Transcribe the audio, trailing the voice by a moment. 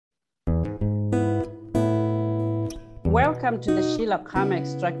Welcome to the Sheila Khama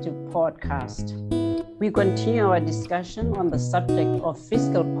Extractive Podcast. We continue our discussion on the subject of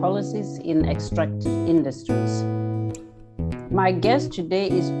fiscal policies in extractive industries. My guest today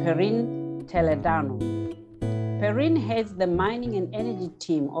is Perrine Toledano. Perrine heads the mining and energy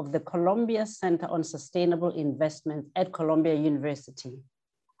team of the Columbia Center on Sustainable Investment at Columbia University.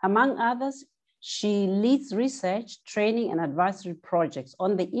 Among others, she leads research, training, and advisory projects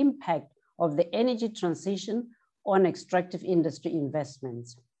on the impact of the energy transition on extractive industry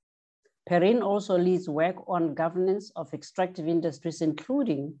investments. Perrine also leads work on governance of extractive industries,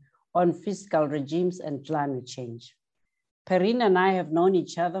 including on fiscal regimes and climate change. Perrine and I have known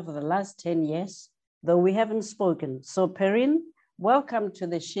each other for the last 10 years, though we haven't spoken. So Perrine, welcome to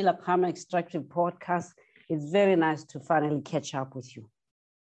the Sheila Khama Extractive Podcast. It's very nice to finally catch up with you.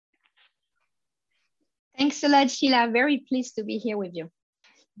 Thanks a lot, Sheila. Very pleased to be here with you.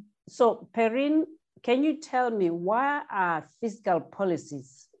 So Perrine, can you tell me why are fiscal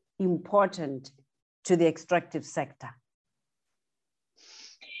policies important to the extractive sector?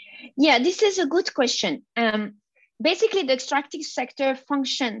 Yeah, this is a good question. Basically, the extractive sector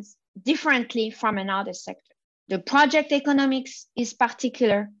functions differently from another sector. The project economics is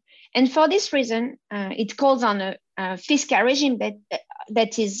particular. And for this reason, it calls on a fiscal regime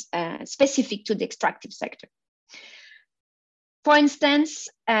that is specific to the extractive sector. For instance,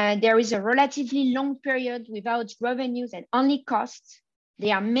 there is a relatively long period without revenues and only costs.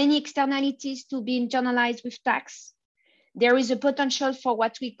 There are many externalities to be internalized with tax. There is a potential for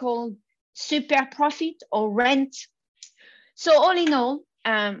what we call super profit or rent. So all in all,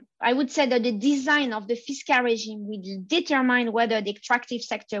 I would say that the design of the fiscal regime will determine whether the extractive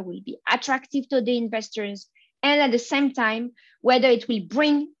sector will be attractive to the investors and at the same time, whether it will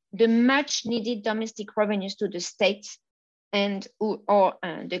bring the much needed domestic revenues to the states and or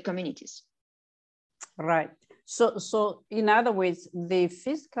the communities. Right. So in other words, the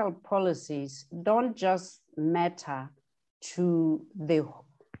fiscal policies don't just matter to the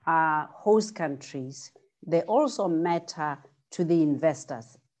host countries, they also matter to the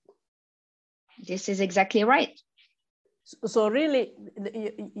investors. This is exactly right. So really,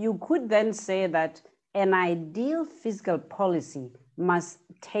 you could then say that an ideal fiscal policy must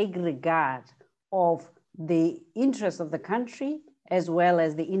take regard of the interests of the country as well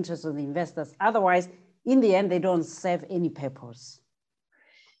as the interests of the investors. Otherwise, in the end, they don't serve any purpose.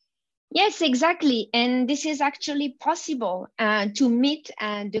 Yes, exactly. And this is actually possible to meet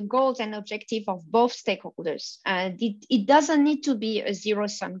the goals and objectives of both stakeholders. It doesn't need to be a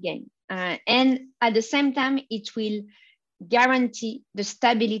zero-sum game. And at the same time, it will guarantee the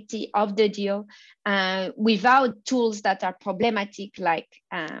stability of the deal without tools that are problematic, like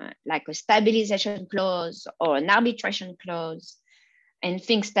a stabilization clause or an arbitration clause, and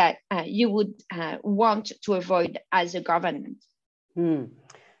things that you would want to avoid as a government.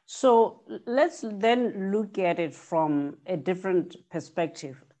 So let's then look at it from a different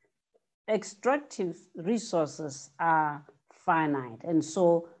perspective. Extractive resources are finite. And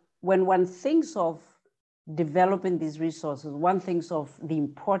so when one thinks of developing these resources, one thinks of the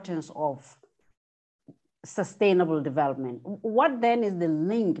importance of sustainable development. What then is the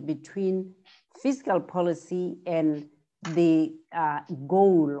link between fiscal policy and the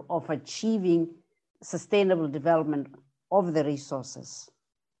goal of achieving sustainable development of the resources?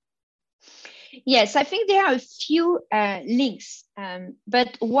 Yes, I think there are a few links,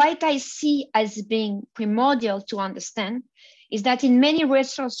 but what I see as being primordial to understand is that in many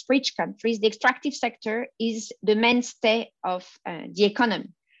resource-rich countries, the extractive sector is the mainstay of the economy.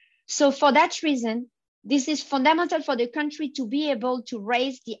 So for that reason, this is fundamental for the country to be able to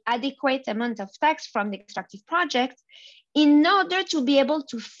raise the adequate amount of tax from the extractive project in order to be able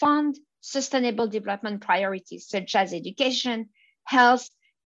to fund sustainable development priorities, such as education, health,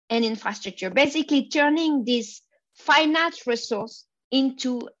 and infrastructure, basically turning this finite resource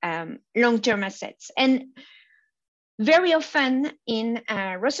into long-term assets. And very often in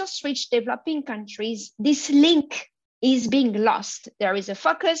resource-rich developing countries, this link is being lost. There is a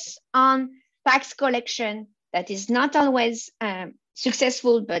focus on tax collection that is not always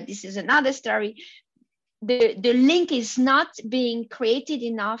successful, but this is another story. The link is not being created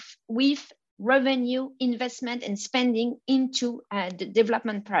enough with revenue, investment, and spending into the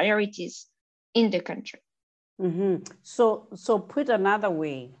development priorities in the country. Mm-hmm. So put another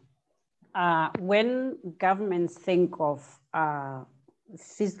way, when governments think of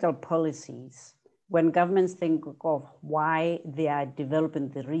fiscal policies, when governments think of why they are developing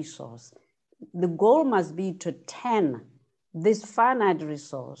the resource, the goal must be to turn this finite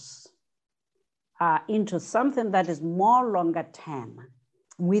resource into something that is more longer term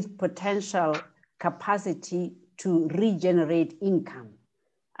with potential capacity to regenerate income,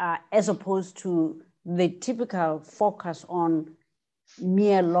 as opposed to the typical focus on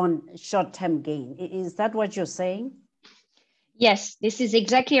mere short-term gain. Is that what you're saying? Yes, this is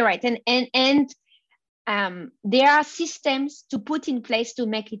exactly right. And there are systems to put in place to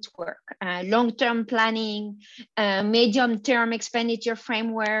make it work. Long-term planning, medium-term expenditure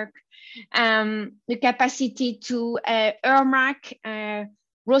framework, the capacity to earmark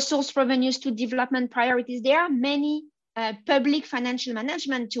resource revenues to development priorities. There are many public financial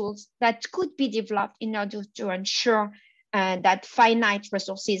management tools that could be developed in order to ensure that finite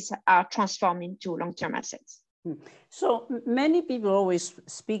resources are transformed into long-term assets. So many people always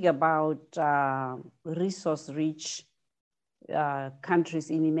speak about resource-rich countries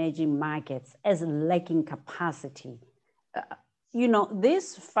in emerging markets as lacking capacity. You know,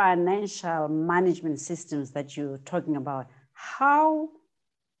 these financial management systems that you're talking about, how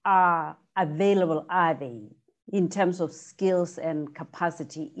available are they in terms of skills and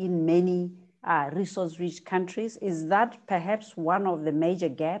capacity in many resource-rich countries? Is that perhaps one of the major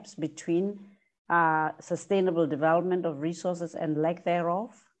gaps between sustainable development of resources and lack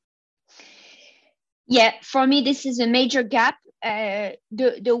thereof? Yeah, for me, this is a major gap.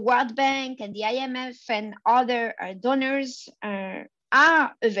 The World Bank and the IMF and other donors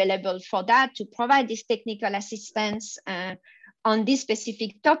are available for that, to provide this technical assistance on these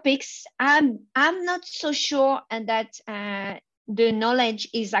specific topics. I'm not so sure that the knowledge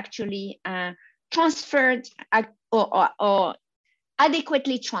is actually transferred or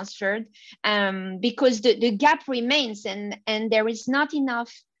adequately transferred, because the gap remains, and there is not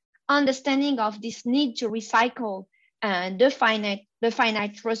enough understanding of this need to recycle the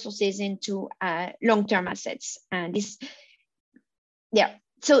finite resources into long-term assets. And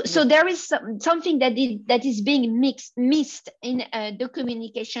so there is something that is being missed in the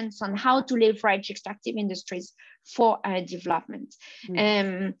communications on how to leverage extractive industries for development.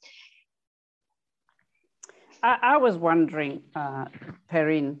 I was wondering,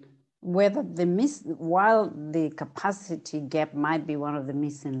 Perrine, whether while the capacity gap might be one of the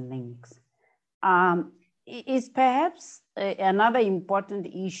missing links, is perhaps another important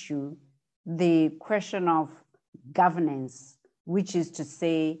issue the question of governance, which is to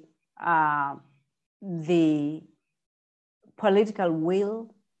say the political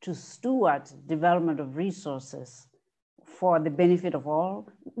will to steward development of resources for the benefit of all.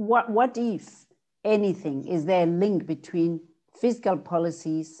 What if anything, is there a link between fiscal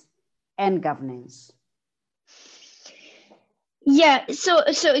policies and governance? Yeah, so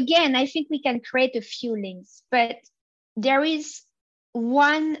again, I think we can create a few links, but there is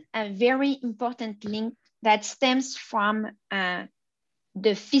one very important link that stems from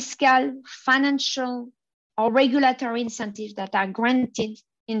the fiscal, financial, or regulatory incentives that are granted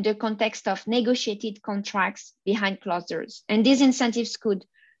in the context of negotiated contracts behind closed doors. And these incentives could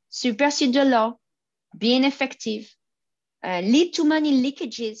supersede the law, be ineffective, lead to money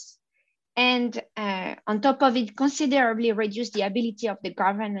leakages, and on top of it, considerably reduce the ability of the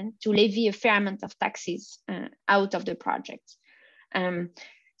government to levy a fair amount of taxes out of the project.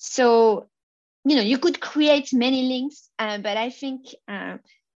 So, you could create many links, but I think, at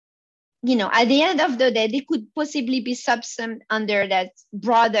the end of the day, they could possibly be subsumed under that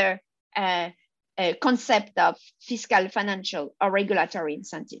broader concept of fiscal, financial, or regulatory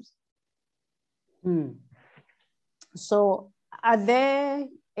incentives. So are there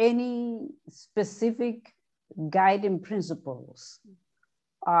any specific guiding principles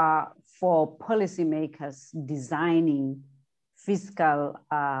for policymakers designing fiscal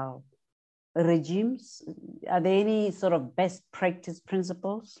regimes? Are there any sort of best practice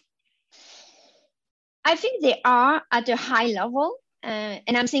principles? I think they are at a high level,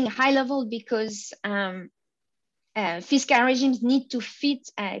 and I'm saying high level because fiscal regimes need to fit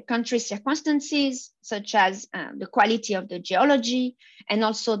country circumstances, such as the quality of the geology and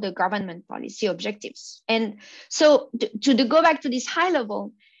also the government policy objectives. And so to go back to this high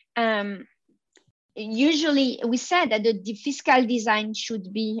level, usually we said that the fiscal design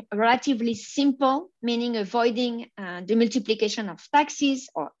should be relatively simple, meaning avoiding the multiplication of taxes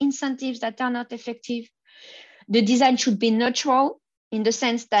or incentives that are not effective. The design should be neutral in the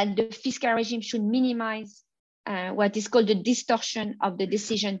sense that the fiscal regime should minimize what is called the distortion of the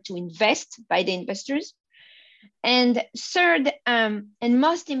decision to invest by the investors. And third, and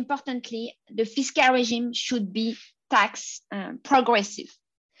most importantly, the fiscal regime should be tax progressive.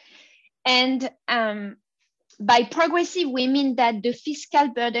 And by progressive, we mean that the fiscal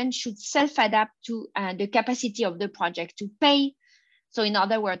burden should self-adapt to the capacity of the project to pay. So in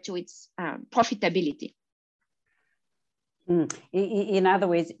other words, to its profitability. In other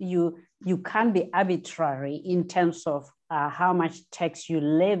words, you can't be arbitrary in terms of how much tax you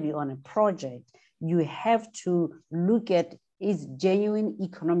levy on a project. You have to look at its genuine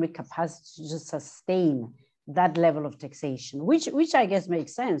economic capacity to sustain that level of taxation, which I guess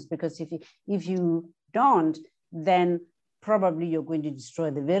makes sense, because if you don't, then probably you're going to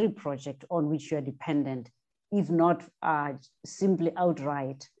destroy the very project on which you're dependent, if not simply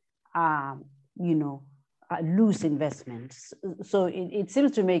outright, lose investments. So it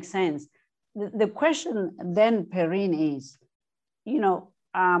seems to make sense. The question then, Perrine, is,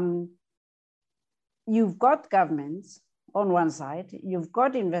 you've got governments on one side, you've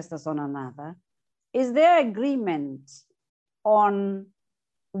got investors on another. Is there agreement on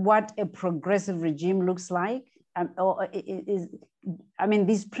what a progressive regime looks like?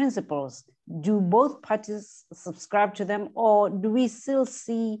 These principles, do both parties subscribe to them, or do we still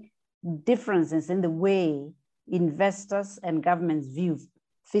see differences in the way investors and governments view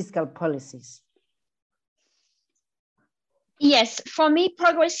fiscal policies? Yes, for me,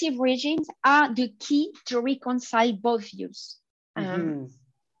 progressive regimes are the key to reconcile both views.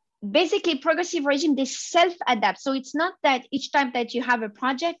 Basically, progressive regime, they self-adapt. So it's not that each time that you have a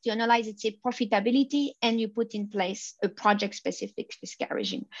project, you analyze its profitability and you put in place a project-specific fiscal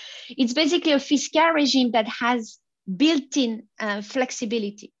regime. It's basically a fiscal regime that has built-in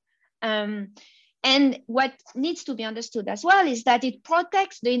flexibility. And what needs to be understood as well is that it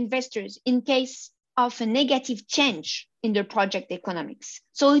protects the investors in case of a negative change in the project economics.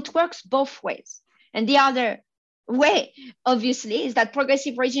 So it works both ways. And the other way, obviously, is that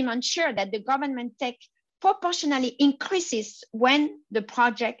progressive regime ensure that the government take proportionally increases when the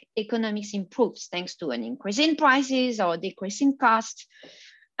project economics improves, thanks to an increase in prices or decrease in cost.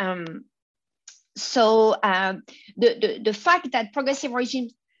 The fact that progressive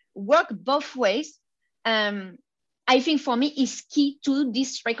regimes work both ways, I think for me is key to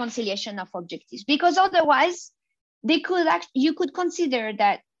this reconciliation of objectives, because otherwise you could consider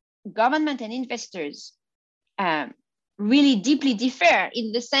that government and investors really deeply differ,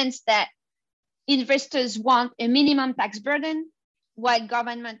 in the sense that investors want a minimum tax burden, while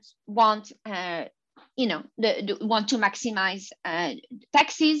governments want, want to maximize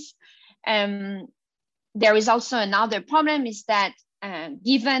taxes. There is also another problem, is that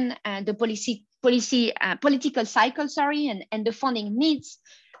given the political cycle, and the funding needs,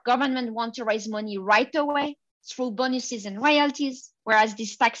 government want to raise money right away through bonuses and royalties, whereas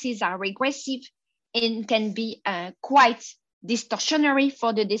these taxes are regressive and can be quite distortionary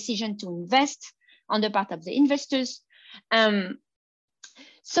for the decision to invest on the part of the investors.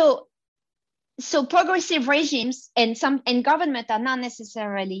 So progressive regimes and government are not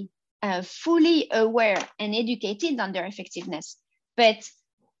necessarily fully aware and educated on their effectiveness, but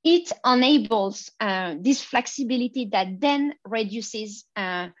it enables this flexibility that then reduces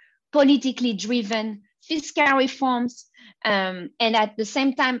politically driven fiscal reforms, and at the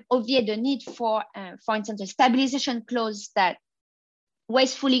same time obviate the need for instance, a stabilization clause that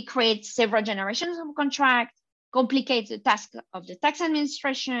wastefully creates several generations of contract, complicates the task of the tax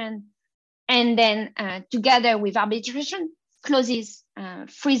administration, and then together with arbitration clauses,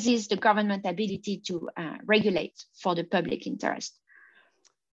 freezes the government ability to regulate for the public interest.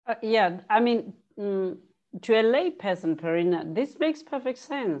 To a lay person, Perrine, this makes perfect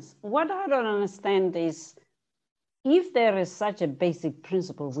sense. What I don't understand is, if there is such a basic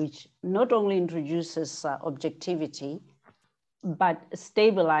principle which not only introduces objectivity, but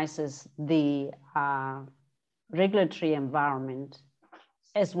stabilizes the regulatory environment,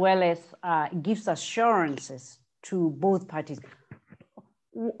 as well as gives assurances to both parties,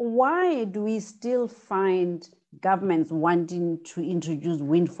 why do we still find governments wanting to introduce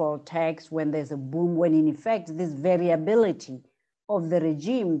windfall tax when there's a boom, when in effect this variability of the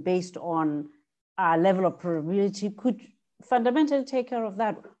regime based on a level of probability could fundamentally take care of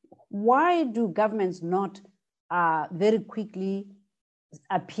that? Why do governments not very quickly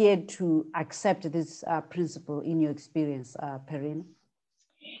appear to accept this principle, in your experience, Perrine?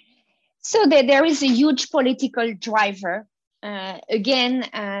 So there is a huge political driver. When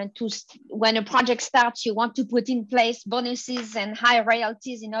a project starts, you want to put in place bonuses and high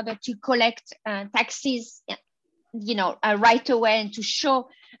royalties in order to collect taxes, right away, and to show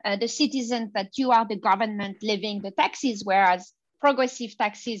the citizens that you are the government levying the taxes, whereas progressive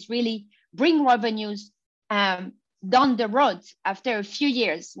taxes really bring revenues down the road after a few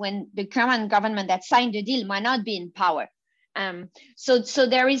years, when the current government that signed the deal might not be in power. So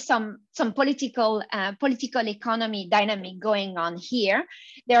there is some political economy dynamic going on here.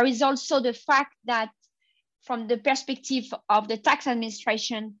 There is also the fact that, from the perspective of the tax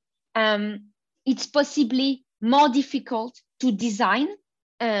administration, it's possibly more difficult to design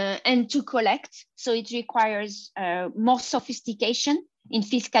and to collect. So it requires more sophistication in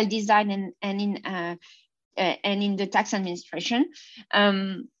fiscal design and in the tax administration.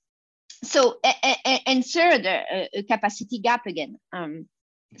 So and third, a capacity gap again.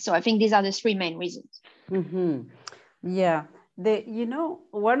 So I think these are the three main reasons. Mm-hmm. Yeah,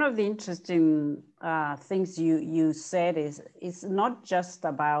 one of the interesting things you said is it's not just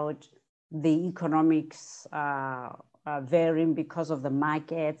about the economics varying because of the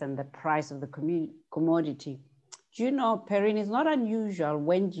market and the price of the commodity. Do you know, Perrine, it's not unusual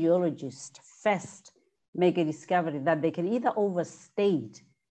when geologists first make a discovery that they can either overstate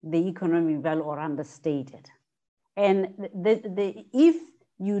the economic value or understate it. And if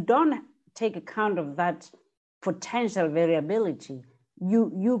you don't take account of that potential variability,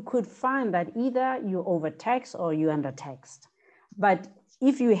 you could find that either you overtax or you undertaxed. But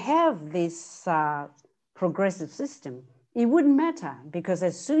if you have this progressive system, it wouldn't matter, because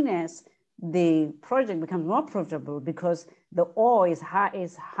as soon as the project becomes more profitable because the ore is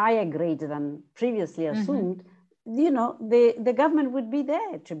higher grade than previously assumed, the government would be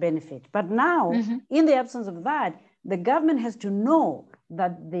there to benefit. But now, in the absence of that, the government has to know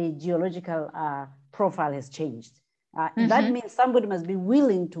that the geological profile has changed. That means somebody must be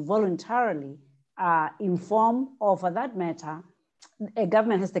willing to voluntarily inform, or for that matter, a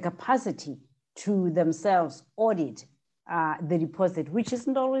government has the capacity to themselves audit the deposit, which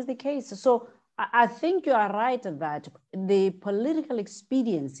isn't always the case. So I think you are right that the political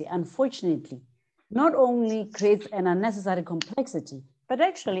expediency, unfortunately, not only creates an unnecessary complexity, but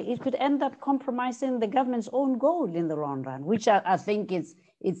actually it could end up compromising the government's own goal in the long run, which I think it's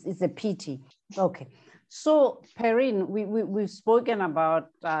a pity. Okay, so Perrine, we've spoken about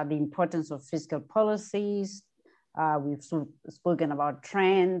the importance of fiscal policies. We've spoken about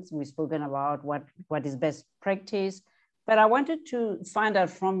trends. We've spoken about what is best practice. But I wanted to find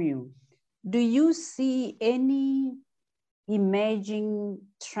out from you, do you see any emerging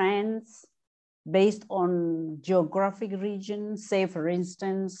trends based on geographic regions? Say, for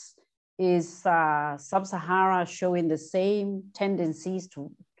instance, is Sub-Sahara showing the same tendencies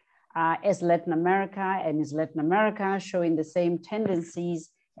as Latin America, and is Latin America showing the same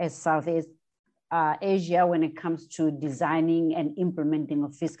tendencies as Southeast Asia when it comes to designing and implementing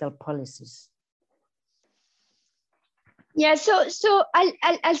of fiscal policies? Yeah, so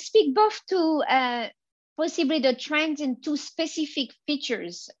I'll speak both to possibly the trends and two specific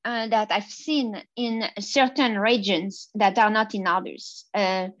features that I've seen in certain regions that are not in others.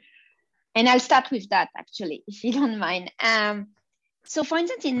 And I'll start with that, actually, if you don't mind. So for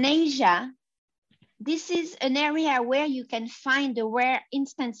instance, in Asia, this is an area where you can find the rare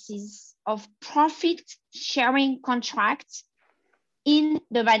instances of profit sharing contracts in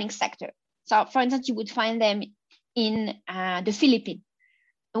the mining sector. So for instance, you would find them in the Philippines,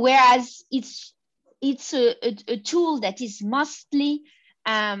 whereas it's a tool that is mostly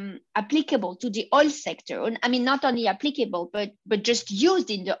applicable to the oil sector. I mean, not only applicable, but just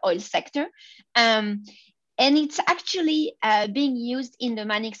used in the oil sector. And it's actually being used in the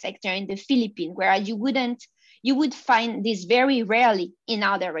mining sector in the Philippines, where you would find this very rarely in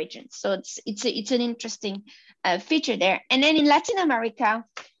other regions. So it's an interesting feature there. And then in Latin America,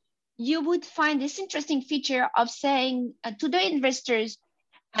 you would find this interesting feature of saying to the investors,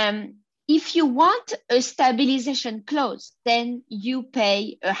 if you want a stabilization clause, then you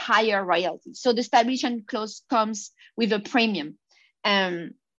pay a higher royalty. So the stabilization clause comes with a premium.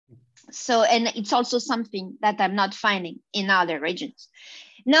 And it's also something that I'm not finding in other regions.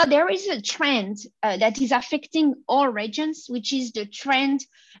 Now, there is a trend that is affecting all regions, which is the trend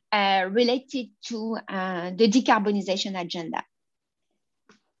related to the decarbonization agenda.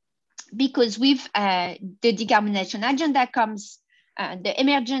 Because with the decarbonization agenda comes the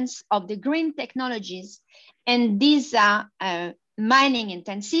emergence of the green technologies, and these are mining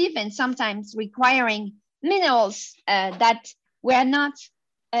intensive and sometimes requiring minerals that were not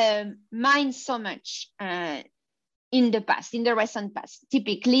mined so much in the recent past,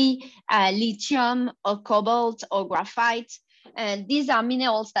 typically lithium or cobalt or graphite. These are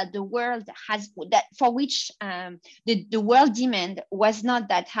minerals that the world has, for which the world demand was not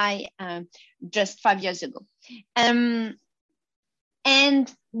that high just 5 years ago.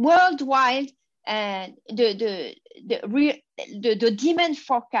 And worldwide, the demand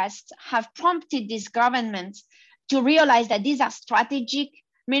forecasts have prompted these governments to realize that these are strategic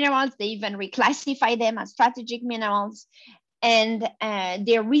minerals. They even reclassify them as strategic minerals. And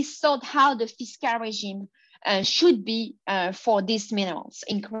they rethought how the fiscal regime should be for these minerals,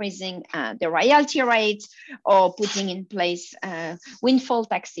 increasing the royalty rates or putting in place windfall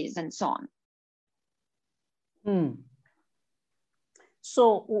taxes and so on. Hmm.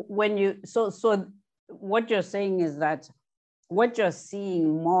 So when you, so what you're saying is that what you're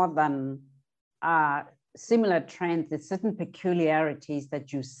seeing more than similar trends, there's certain peculiarities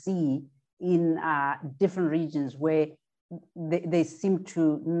that you see in different regions where they seem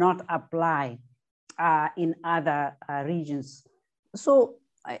to not apply in other regions. So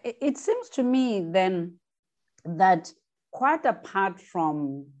it seems to me then that quite apart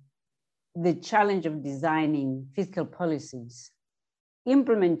from the challenge of designing fiscal policies,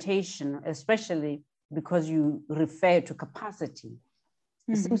 implementation, especially because you refer to capacity,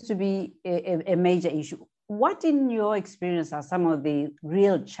 seems to be a major issue. What, in your experience, are some of the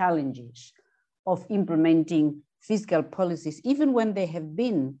real challenges of implementing fiscal policies, even when they have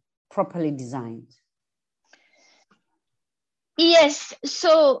been properly designed? Yes,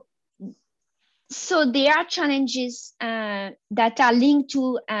 so there are challenges that are linked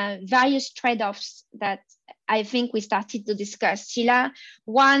to various trade-offs that I think we started to discuss, Sheila.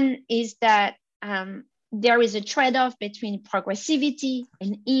 One is that there is a trade-off between progressivity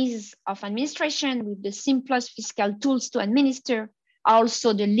and ease of administration, with the simplest fiscal tools to administer are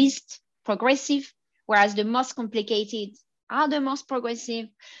also the least progressive, whereas the most complicated are the most progressive.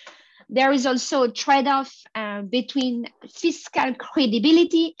 There is also a trade-off between fiscal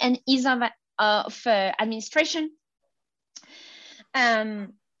credibility and ease of administration.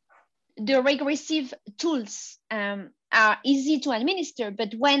 The regressive tools are easy to administer,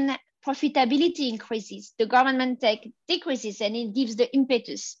 but when profitability increases, the government take decreases, and it gives the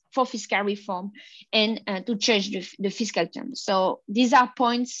impetus for fiscal reform and to change the fiscal terms. So these are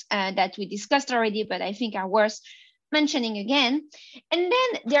points that we discussed already, but I think are worth mentioning again. And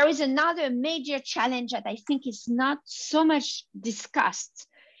then there is another major challenge that I think is not so much discussed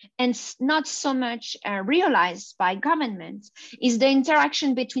and not so much realized by government, is the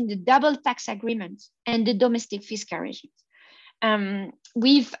interaction between the double tax agreement and the domestic fiscal regimes.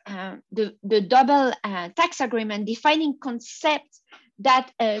 With the double tax agreement defining concepts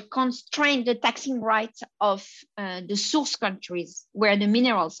that constrain the taxing rights of the source countries where the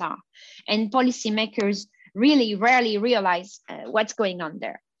minerals are, and policymakers really rarely realize what's going on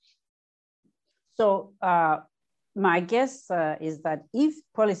there. So my guess is that if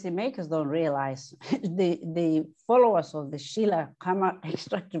policymakers don't realize, the followers of the Sheila Kama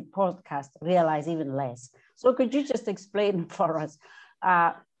Extractive Podcast realize even less. So could you just explain for us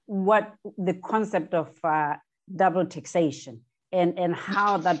what the concept of double taxation and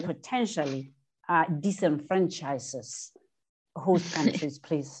how that potentially disenfranchises host countries,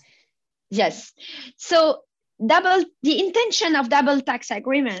 please? Yes. So the intention of double tax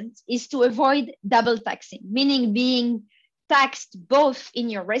agreement is to avoid double taxing, meaning being taxed both in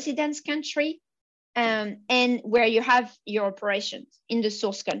your residence country and where you have your operations in the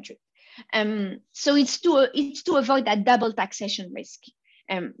source country. So it's to avoid that double taxation risk.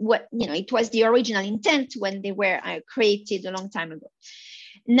 It was the original intent when they were created a long time ago.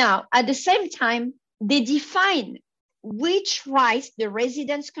 Now, at the same time, they define which rights the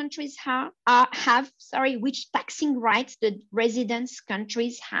residence countries have, which taxing rights the residence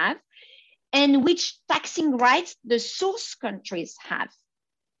countries have, and which taxing rights the source countries have.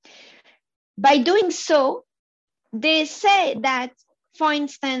 By doing so, they say that, for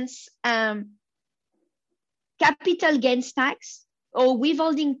instance, capital gains tax or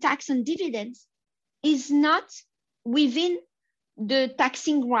withholding tax on dividends is not within the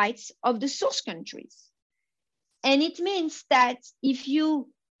taxing rights of the source countries. And it means that if you,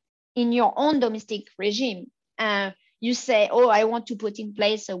 in your own domestic regime, you say, oh, I want to put in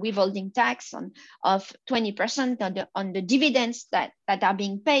place a withholding tax of 20% on the dividends that are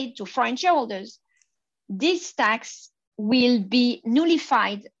being paid to foreign shareholders, this tax will be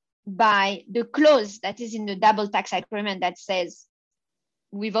nullified by the clause that is in the double tax agreement that says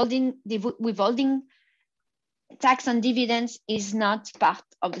withholding tax on dividends is not part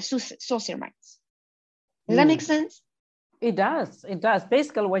of the sourcing rights. Does that make sense? It does. It does.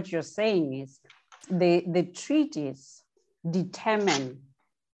 Basically, what you're saying is the treaties determine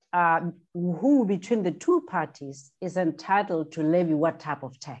who between the two parties is entitled to levy what type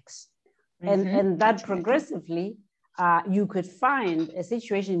of tax. And that progressively, you could find a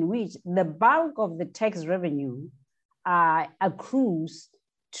situation in which the bulk of the tax revenue accrues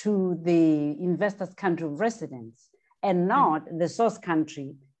to the investor's country of residence and not the source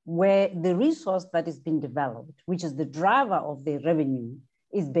country, where the resource that is being developed, which is the driver of the revenue,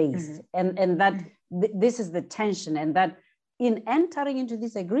 is based. And that this is the tension, and that in entering into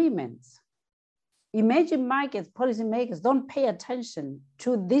these agreements, emerging markets policymakers don't pay attention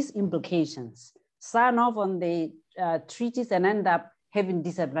to these implications, sign off on the treaties and end up having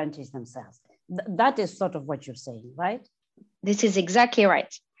disadvantaged themselves. That is sort of what you're saying, right? This is exactly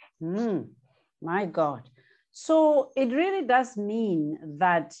right. My God. So it really does mean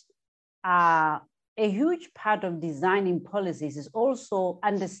that a huge part of designing policies is also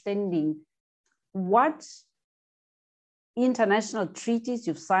understanding what international treaties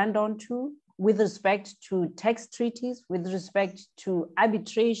you've signed on to with respect to tax treaties, with respect to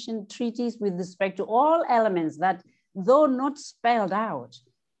arbitration treaties, with respect to all elements that, though not spelled out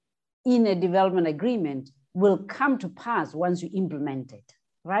in a development agreement, will come to pass once you implement it,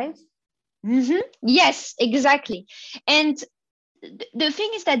 right? Yes, exactly. And the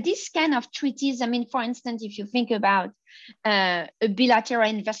thing is that this kind of treaties, I mean, for instance, if you think about a bilateral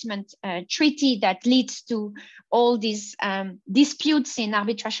investment treaty that leads to all these disputes in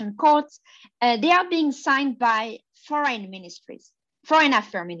arbitration courts, they are being signed by foreign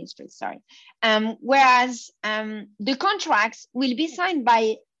affairs ministries, sorry. Whereas the contracts will be signed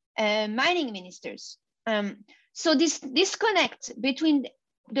by mining ministers. So this disconnect between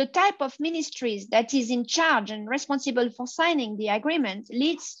the type of ministries that is in charge and responsible for signing the agreement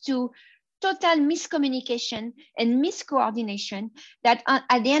leads to total miscommunication and miscoordination that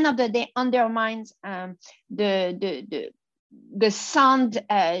at the end of the day undermines the sound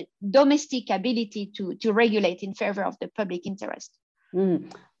domestic ability to regulate in favor of the public interest.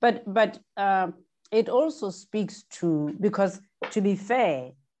 But it also speaks to, because to be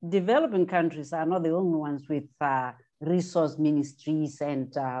fair, developing countries are not the only ones with resource ministries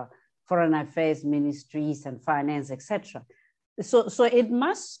and foreign affairs ministries and finance, etc. So it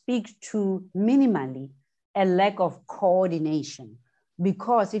must speak to minimally a lack of coordination,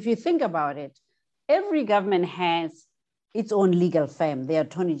 because if you think about it, every government has its own legal firm, the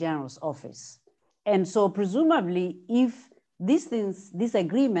Attorney General's office. And so presumably if these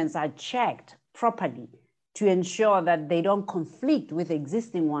agreements are checked properly to ensure that they don't conflict with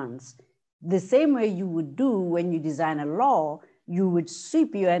existing ones, the same way you would do when you design a law, you would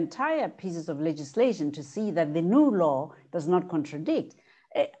sweep your entire pieces of legislation to see that the new law does not contradict.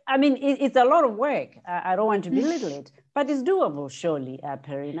 I mean, it's a lot of work. I don't want to belittle it, but it's doable, surely,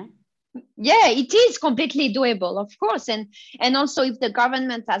 Perrine. Yeah, it is completely doable, of course. And also if the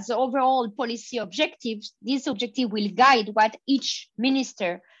government has overall policy objectives, this objective will guide what each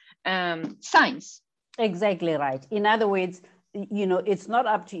minister signs. Exactly right. In other words, you know, it's not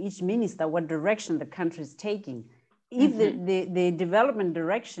up to each minister what direction the country is taking. If the development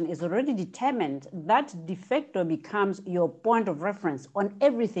direction is already determined, that de facto becomes your point of reference on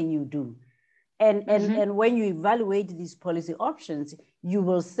everything you do. And when you evaluate these policy options, you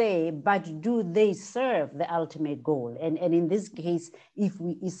will say, but do they serve the ultimate goal? And in this case, if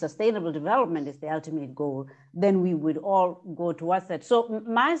sustainable development is the ultimate goal, then we would all go towards that. So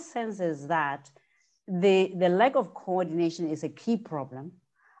my sense is that the lack of coordination is a key problem,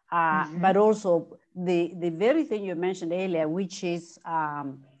 but also the very thing you mentioned earlier, which is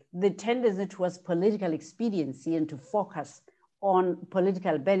the tendency towards political expediency and to focus on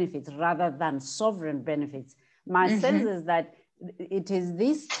political benefits rather than sovereign benefits. My sense is that it is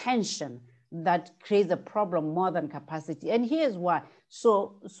this tension that creates a problem more than capacity. And here's why.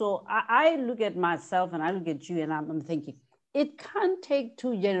 So I look at myself and I look at you and I'm thinking, it can't take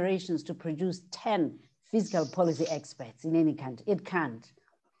 2 generations to produce 10 fiscal policy experts in any country. It can't.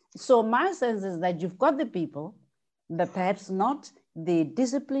 So my sense is that you've got the people, but perhaps not the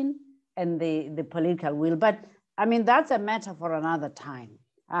discipline and the political will. But I mean, that's a matter for another time.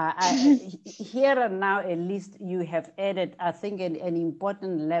 Here and now, at least you have added, I think, an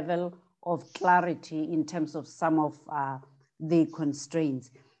important level of clarity in terms of some of the constraints.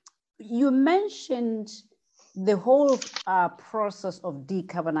 You mentioned the whole process of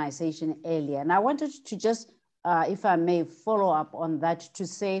decarbonization earlier, and I wanted to just, if I may, follow up on that to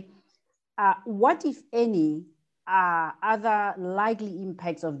say, what, if any, are other likely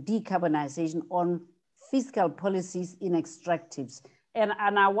impacts of decarbonization on fiscal policies in extractives? And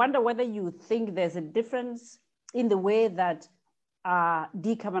I wonder whether you think there's a difference in the way that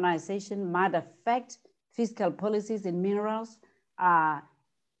decarbonization might affect fiscal policies in minerals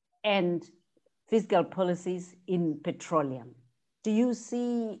and fiscal policies in petroleum. Do you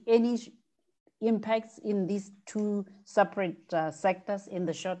see any impacts in these 2 separate sectors in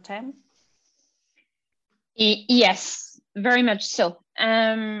the short term? Yes, very much so.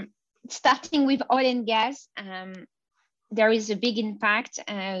 Starting with oil and gas, there is a big impact.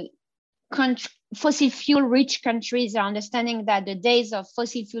 Fossil fuel rich countries are understanding that the days of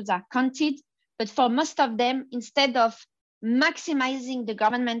fossil fuels are counted, but for most of them, instead of maximizing the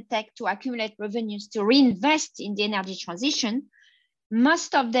government tech to accumulate revenues to reinvest in the energy transition,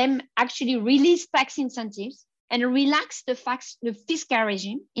 most of them actually release tax incentives and relax the fiscal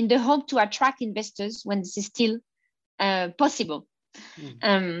regime in the hope to attract investors when this is still possible.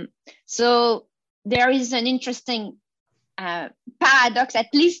 So there is an interesting paradox, at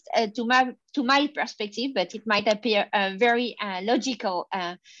least to my perspective, but it might appear very logical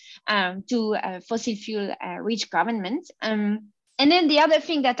to fossil fuel rich governments. And then the other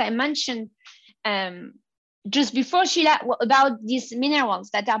thing that I mentioned just before, Sheila, about these minerals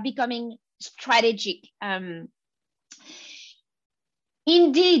that are becoming strategic.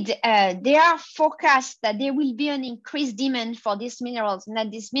 Indeed, there are forecasts that there will be an increased demand for these minerals, and that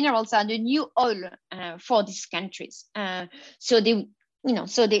these minerals are the new oil for these countries. So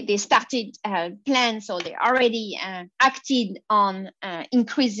they started plans, or they already acted on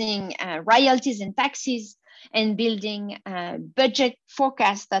increasing royalties and taxes and building budget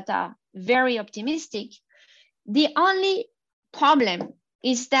forecasts that are very optimistic. The only problem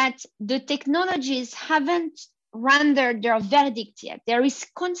is that the technologies haven't rendered their verdict yet. There is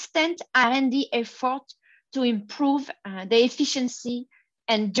constant R&D effort to improve the efficiency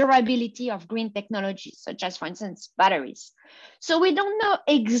and durability of green technologies, such as, for instance, batteries. So we don't know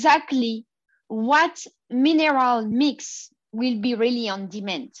exactly what mineral mix will be really on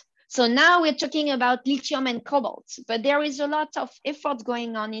demand. So now we're talking about lithium and cobalt, but there is a lot of effort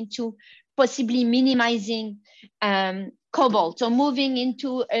going on into possibly minimizing cobalt, or moving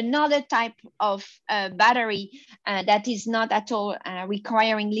into another type of battery that is not at all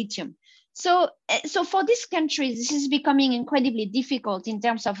requiring lithium. So for these countries, this is becoming incredibly difficult in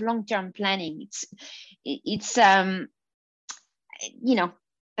terms of long-term planning. It's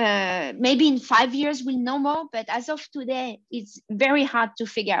maybe in 5 years we'll know more, but as of today, it's very hard to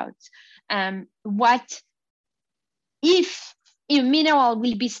figure out what if a mineral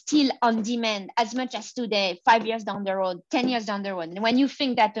will be still on demand as much as today, 5 years down the road, 10 years down the road. And when you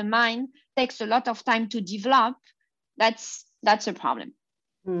think that a mine takes a lot of time to develop, that's a problem.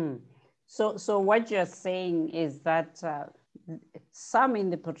 So what you're saying is that some in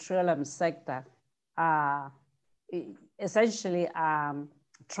the petroleum sector are essentially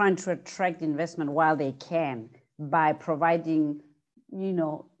trying to attract investment while they can by providing,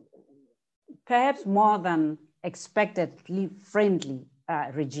 perhaps more than expectedly friendly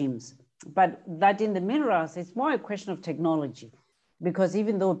regimes. But that in the minerals, it's more a question of technology, because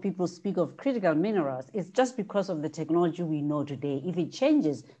even though people speak of critical minerals, it's just because of the technology we know today. If it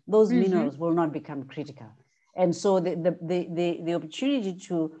changes, those minerals will not become critical. And so the opportunity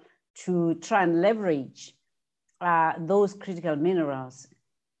to try and leverage those critical minerals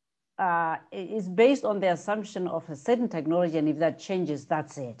is based on the assumption of a certain technology, and if that changes,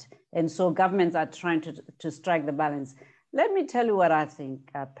 that's it. And so governments are trying to strike the balance. Let me tell you what I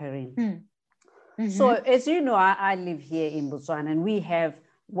think, Perrine. So as you know, I live here in Botswana, and we have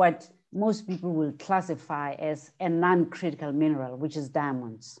what most people will classify as a non-critical mineral, which is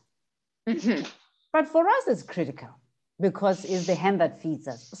diamonds. But for us, it's critical because it's the hand that feeds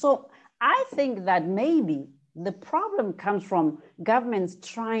us. So I think that maybe the problem comes from governments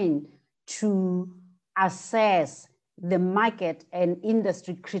trying to assess the market and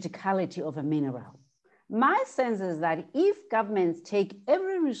industry criticality of a mineral. My sense is that if governments take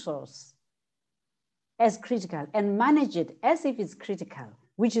every resource as critical and manage it as if it's critical,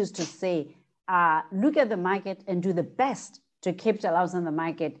 which is to say, look at the market and do the best to capitalize on the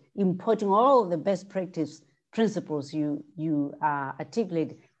market, importing all of the best practice principles you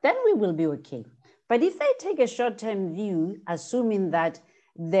articulate, then we will be okay. But if they take a short-term view, assuming that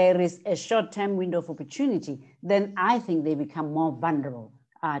there is a short-term window of opportunity, then I think they become more vulnerable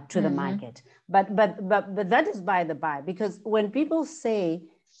to the market. But that is by the by, because when people say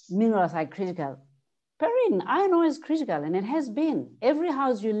minerals are critical, Perrine, iron ore is critical, and it has been. Every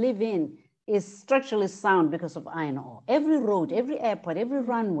house you live in is structurally sound because of iron ore. Every road, every airport, every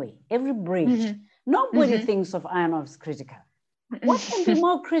runway, every bridge. Nobody thinks of iron ore as critical. What can be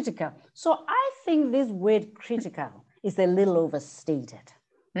more critical? So I think this word critical is a little overstated.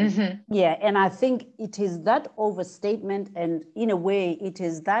 Yeah, and I think it is that overstatement, and in a way it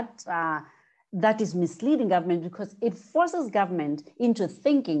is that that is misleading government, because it forces government into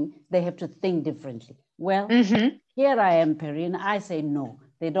thinking they have to think differently. Well, here I am, Perrine, I say no,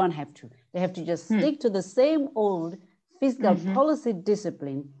 they don't have to. They have to just stick to the same old fiscal policy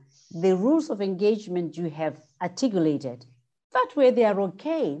discipline, the rules of engagement you have articulated. That way they are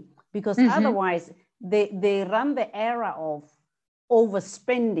okay, because otherwise they run the era of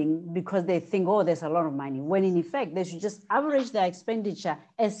overspending because they think, oh, there's a lot of money, when in effect they should just average their expenditure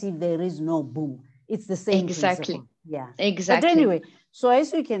as if there is no boom. It's the same principle. Yeah, exactly. But anyway, so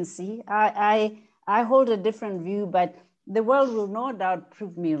as you can see, I hold a different view, but the world will no doubt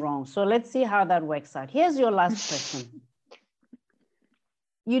prove me wrong. So let's see how that works out. Here's your last question.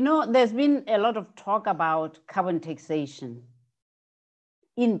 You know, there's been a lot of talk about carbon taxation,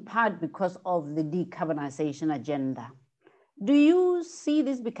 in part because of the decarbonization agenda. Do you see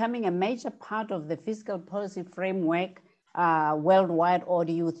this becoming a major part of the fiscal policy framework worldwide, or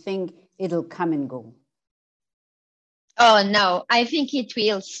do you think it'll come and go? Oh, no, I think it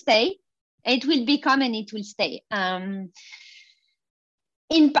will stay. It will become and it will stay.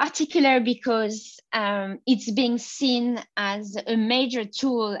 In particular, because it's being seen as a major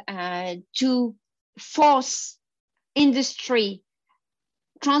tool to force industry,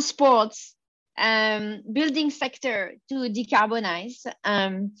 transports, building sector to decarbonize,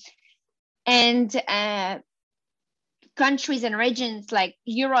 and countries and regions like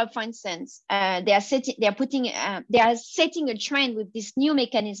Europe, for instance, they are setting a trend with this new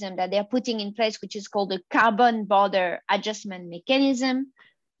mechanism that they're putting in place, which is called the Carbon Border Adjustment Mechanism,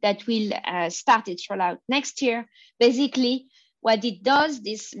 that will start its rollout next year. Basically, what it does,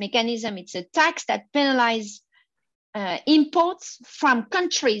 this mechanism, it's a tax that penalizes imports from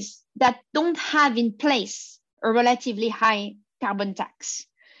countries that don't have in place a relatively high carbon tax.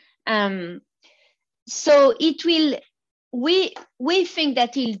 So it will, we think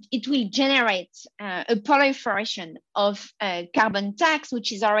that it will generate a proliferation of carbon tax,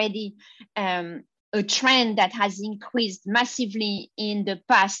 which is already a trend that has increased massively in the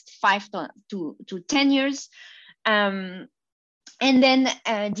past 5 to 10 years. And then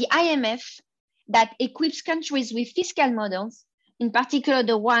the IMF, that equips countries with fiscal models, in particular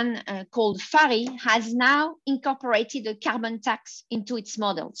the one called FARI, has now incorporated a carbon tax into its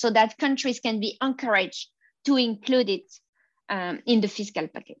model so that countries can be encouraged to include it in the fiscal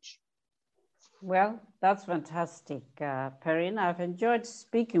package. Well, that's fantastic, Perrine. I've enjoyed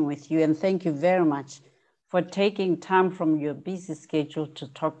speaking with you, and thank you very much for taking time from your busy schedule to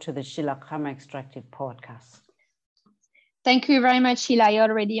talk to the Sheila Khama Extractive podcast. Thank you very much, Sheila. I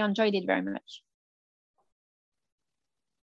already enjoyed it very much.